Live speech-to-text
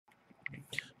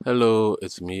Hello,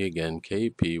 it's me again,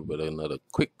 KP, with another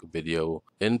quick video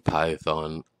in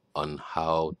Python on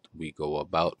how we go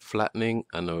about flattening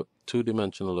a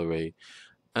two-dimensional array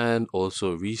and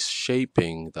also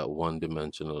reshaping that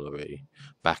one-dimensional array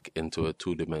back into a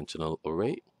two-dimensional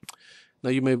array.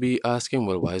 Now you may be asking,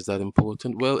 well, why is that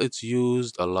important? Well, it's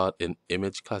used a lot in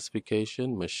image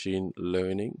classification, machine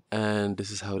learning, and this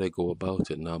is how they go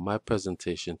about it. Now, my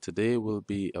presentation today will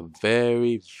be a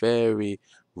very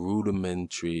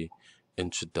rudimentary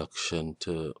introduction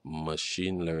to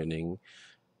machine learning,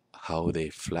 how they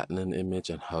flatten an image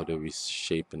and how they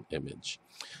reshape an image.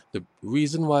 The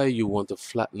reason why you want to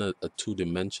flatten a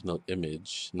two-dimensional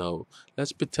image, now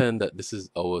let's pretend that this is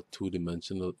our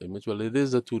two-dimensional image. Well, it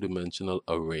is a two-dimensional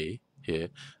array here,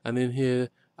 and in here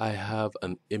I have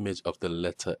an image of the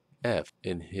letter F.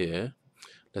 In here,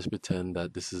 let's pretend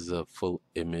that this is a full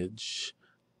image,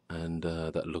 and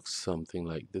that looks something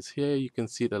like this. Here you can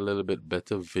see it a little bit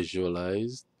better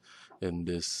visualized in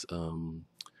this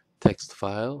text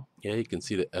file. Yeah, you can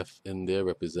see the F in there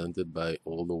represented by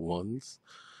all the ones,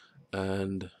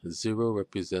 and 0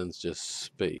 represents just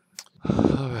space.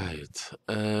 Alright,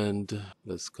 and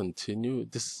let's continue.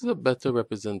 This is a better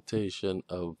representation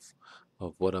of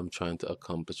what I'm trying to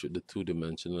accomplish with the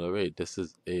two-dimensional array. This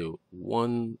is a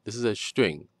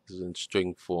string. This is in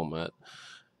string format.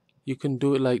 You can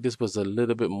do it like this, but it's a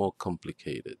little bit more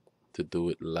complicated to do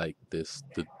it like this,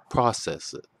 to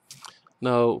process it.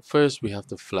 Now, first we have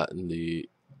to flatten the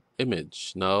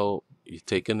image. Now, you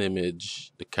take an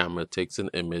image, the camera takes an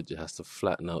image, it has to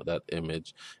flatten out that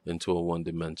image into a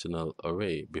one-dimensional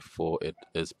array before it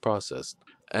is processed.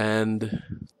 And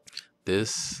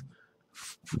this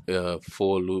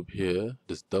for loop here,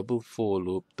 this double for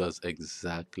loop does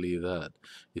exactly that.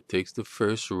 It takes the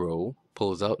first row,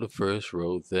 pulls out the first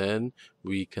row, then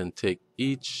we can take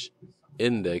each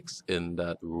index in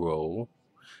that row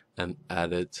and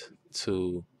add it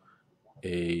to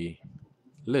a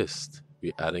list.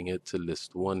 We're adding it to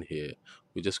list 1 here.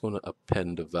 We're just going to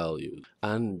append the values,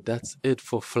 and that's it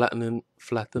for flattening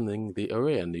the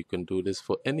array. And you can do this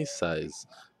for any size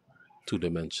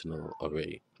two-dimensional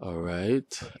array. All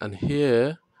right, and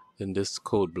here in this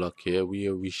code block here, we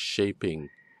are reshaping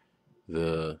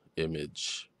the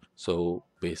image. So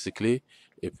basically,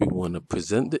 if we want to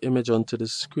present the image onto the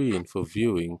screen for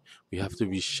viewing, we have to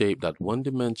reshape that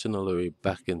one-dimensional array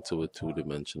back into a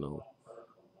two-dimensional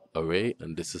array,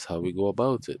 and this is how we go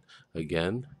about it.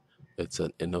 Again, it's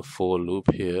an inner for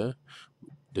loop here.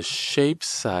 The shape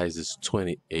size is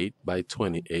 28 by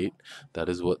 28. That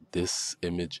is what this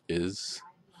image is.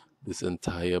 This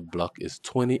entire block is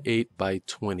 28 by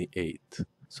 28.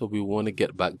 So we want to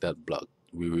get back that block.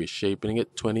 We're reshaping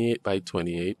it 28 by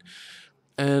 28,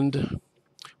 and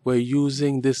we're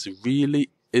using this really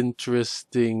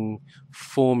interesting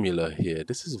formula here.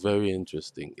 This is very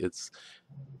interesting. It's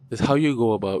how you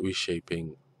go about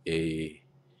reshaping a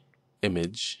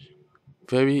image.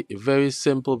 Very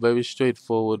simple, very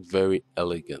straightforward, very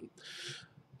elegant.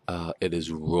 It is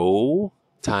row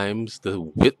times the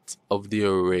width of the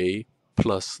array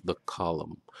plus the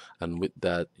column, and with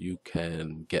that you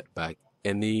can get back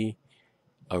any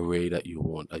array that you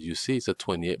want. As you see, it's a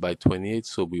 28 by 28,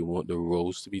 so we want the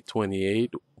rows to be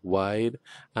 28 wide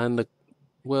and the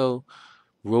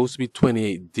rows to be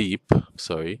 28 deep,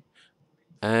 sorry,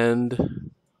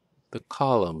 and the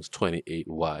columns 28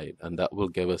 wide, and that will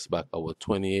give us back our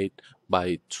 28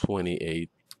 by 28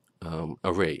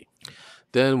 array.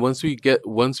 Then once we get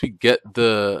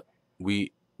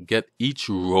each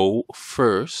row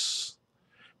first.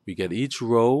 We get each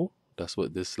row. That's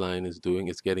what this line is doing.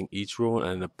 It's getting each row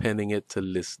and appending it to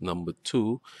list number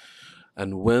 2.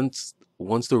 And once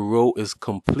the row is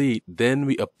complete, then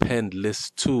we append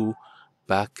list 2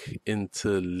 back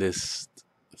into list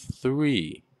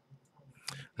 3.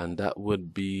 And that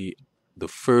would be the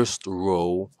first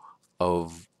row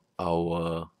of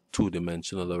our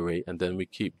two-dimensional array, and then we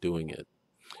keep doing it.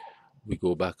 We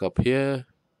go back up here,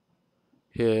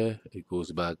 it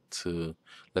goes back to,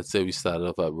 let's say we started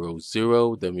off at row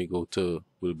 0, then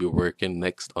we'll be working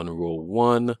next on row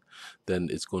 1, then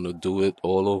it's going to do it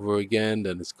all over again,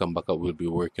 then it's come back up, we'll be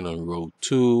working on row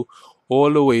 2,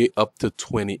 all the way up to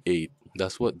 28.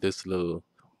 That's what this little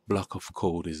block of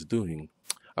code is doing.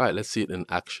 All right, let's see it in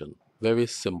action. Very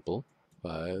simple.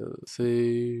 File,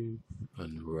 save,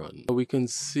 and run. We can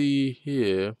see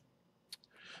here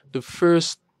the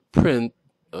first print.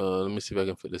 Let me see if I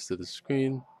can fit this to the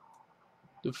screen.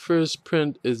 The first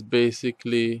print is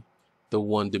basically the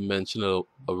one-dimensional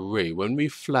array. When we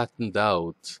flattened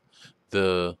out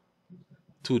the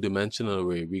two-dimensional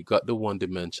array, we got the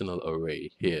one-dimensional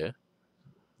array here.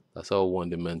 That's our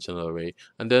one-dimensional array.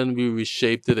 And then we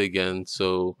reshaped it again,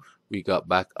 so we got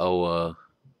back our,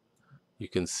 you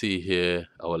can see here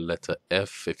our letter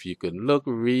F. If you can look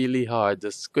really hard,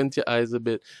 just squint your eyes a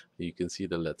bit, you can see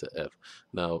the letter F.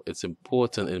 Now, it's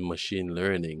important in machine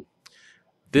learning.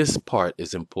 This part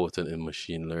is important in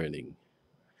machine learning.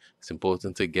 It's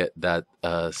important to get that,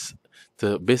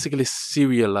 to basically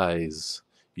serialize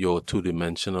your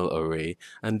two-dimensional array,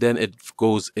 and then it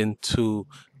goes into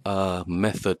a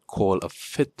method called a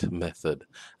fit method,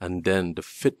 and then the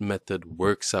fit method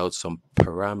works out some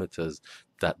parameters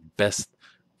that best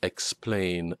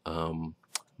explain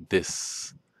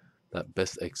this that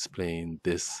best explain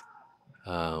this,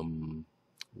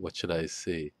 what should I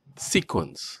say,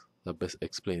 sequence, that best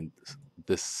explain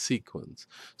this sequence,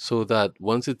 so that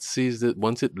once it sees it,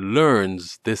 once it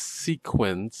learns this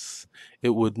sequence, it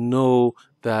would know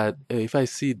that if I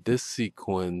see this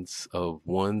sequence of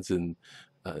ones in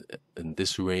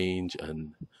this range,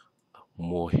 and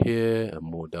more here and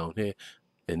more down here,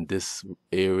 in this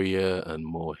area and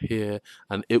more here,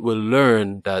 and it will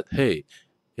learn that, hey,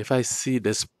 if I see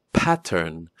this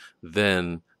pattern,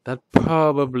 then that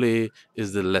probably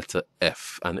is the letter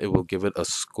F, and it will give it a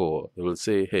score. It will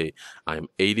say, hey, I'm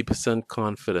 80%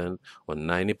 confident or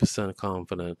 90%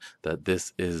 confident that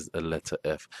this is a letter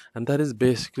F. And that is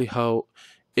basically how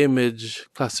image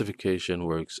classification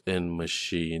works in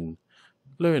machine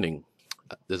learning.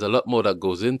 There's a lot more that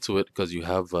goes into it, because you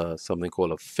have something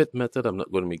called a fit method. I'm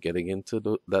not going to be getting into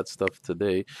that stuff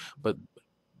today, but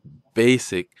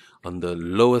basic, on the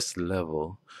lowest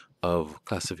level of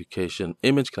classification,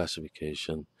 image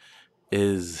classification,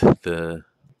 is the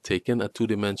taking a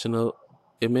two-dimensional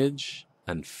image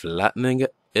and flattening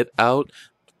it out,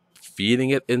 feeding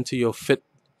it into your fit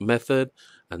method,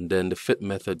 and then the fit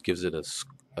method gives it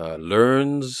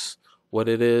learns what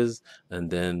it is,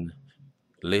 and then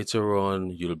later on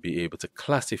you'll be able to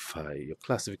classify. Your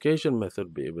classification method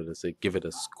will be able to say, give it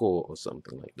a score or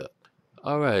something like that.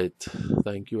 All right,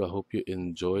 thank you. I hope you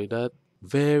enjoy that.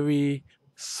 Very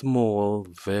small,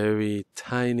 very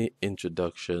tiny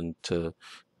introduction to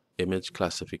image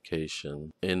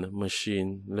classification in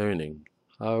machine learning.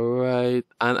 All right,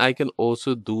 and I can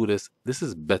also do this. This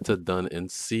is better done in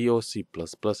C or C++.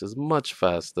 It's much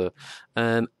faster,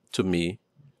 and to me,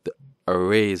 the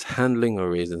arrays, handling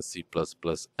arrays in C++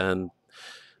 and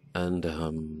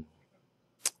um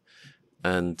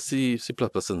and C++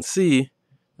 and C,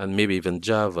 and maybe even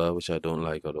Java, which I don't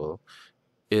like at all,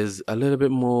 is a little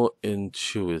bit more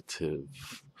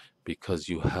intuitive, because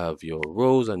you have your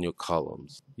rows and your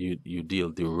columns. You deal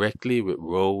directly with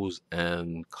rows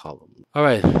and columns. All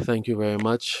right, thank you very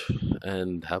much,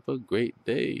 and have a great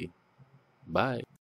day. Bye.